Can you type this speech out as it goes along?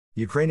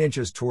Ukraine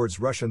inches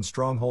towards Russian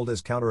stronghold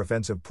as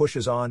counteroffensive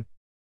pushes on.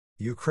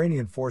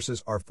 Ukrainian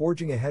forces are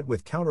forging ahead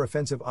with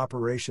counteroffensive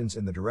operations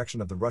in the direction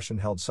of the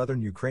Russian-held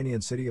southern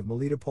Ukrainian city of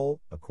Melitopol,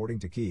 according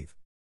to Kyiv.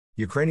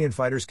 Ukrainian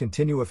fighters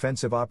continue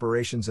offensive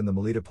operations in the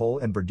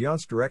Melitopol and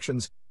Berdyansk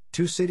directions,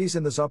 two cities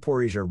in the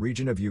Zaporizhzhia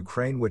region of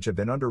Ukraine which have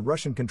been under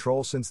Russian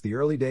control since the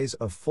early days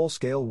of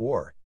full-scale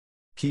war.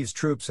 Kyiv's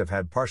troops have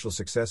had partial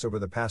success over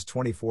the past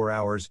 24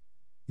 hours,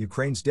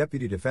 Ukraine's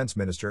Deputy Defense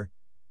Minister,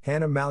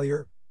 Hanna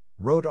Maliar,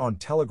 wrote on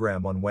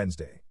Telegram on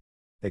Wednesday.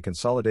 They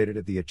consolidated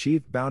at the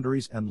achieved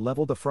boundaries and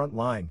leveled the front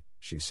line,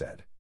 she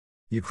said.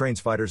 Ukraine's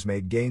fighters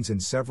made gains in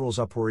several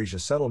Zaporizhzhia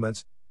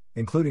settlements,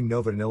 including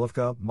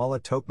Novodanilivka,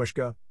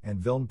 Melitopol, and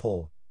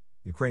Vilnpol,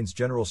 Ukraine's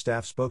General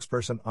Staff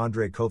spokesperson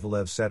Andrei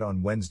Kovalev said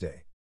on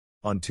Wednesday.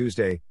 On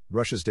Tuesday,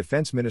 Russia's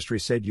defense ministry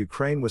said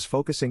Ukraine was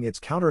focusing its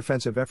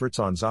counteroffensive efforts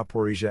on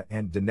Zaporizhzhia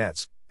and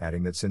Donetsk,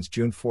 adding that since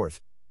June 4,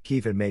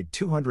 Kyiv had made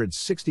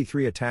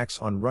 263 attacks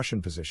on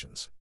Russian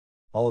positions.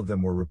 All of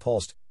them were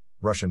repulsed,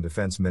 Russian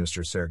Defense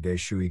Minister Sergei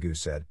Shoigu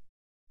said.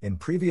 In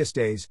previous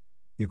days,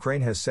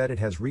 Ukraine has said it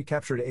has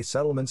recaptured 8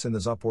 settlements in the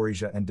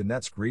Zaporizhzhia and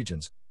Donetsk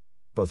regions,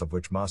 both of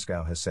which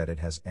Moscow has said it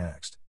has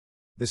annexed.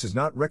 This is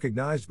not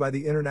recognized by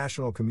the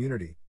international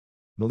community.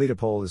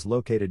 Melitopol is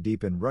located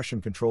deep in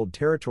Russian-controlled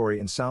territory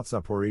in South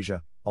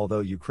Zaporizhzhia, although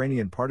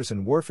Ukrainian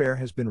partisan warfare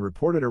has been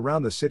reported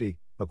around the city,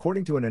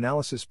 according to an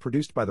analysis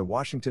produced by the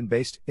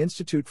Washington-based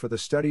Institute for the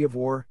Study of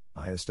War,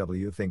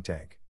 ISW think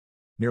tank.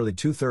 Nearly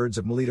two-thirds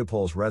of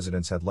Melitopol's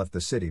residents had left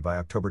the city by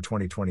October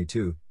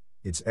 2022,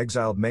 its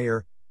exiled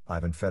mayor,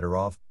 Ivan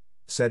Fedorov,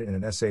 said in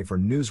an essay for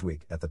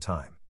Newsweek at the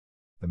time.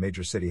 The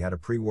major city had a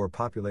pre-war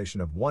population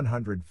of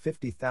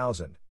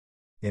 150,000.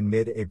 In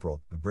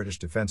mid-April, the British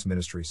Defense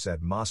Ministry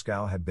said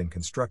Moscow had been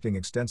constructing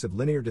extensive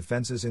linear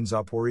defenses in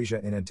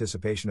Zaporizhzhia in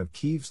anticipation of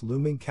Kyiv's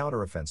looming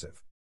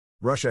counteroffensive.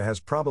 Russia has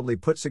probably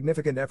put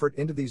significant effort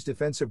into these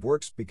defensive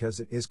works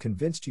because it is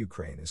convinced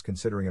Ukraine is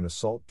considering an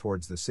assault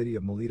towards the city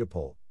of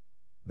Melitopol,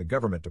 the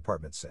government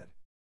department said.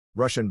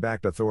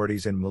 Russian-backed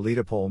authorities in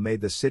Melitopol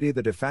made the city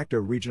the de facto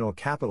regional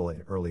capital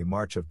in early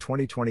March of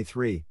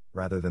 2023,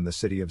 rather than the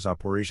city of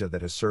Zaporizhzhia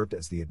that has served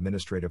as the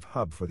administrative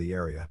hub for the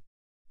area.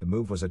 The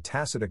move was a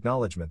tacit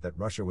acknowledgement that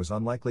Russia was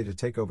unlikely to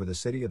take over the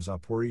city of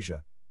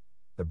Zaporizhzhia,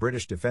 the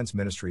British Defense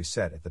Ministry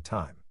said at the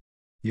time.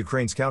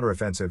 Ukraine's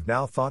counteroffensive,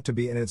 now thought to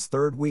be in its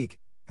third week,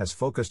 has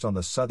focused on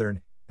the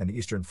southern and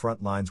eastern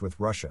front lines with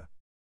Russia.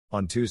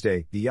 On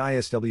Tuesday, the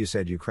ISW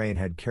said Ukraine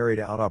had carried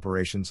out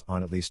operations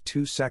on at least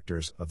 2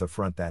 sectors of the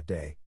front that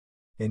day.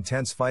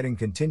 Intense fighting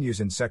continues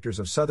in sectors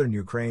of southern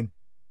Ukraine,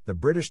 the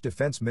British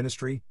Defense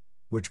Ministry,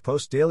 which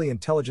posts daily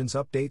intelligence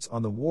updates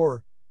on the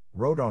war,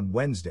 wrote on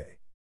Wednesday.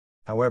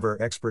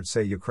 However, experts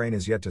say Ukraine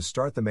is yet to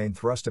start the main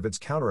thrust of its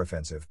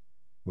counteroffensive,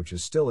 which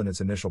is still in its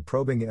initial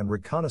probing and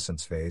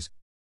reconnaissance phase.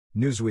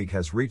 Newsweek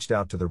has reached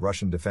out to the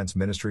Russian Defense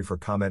Ministry for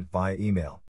comment via email.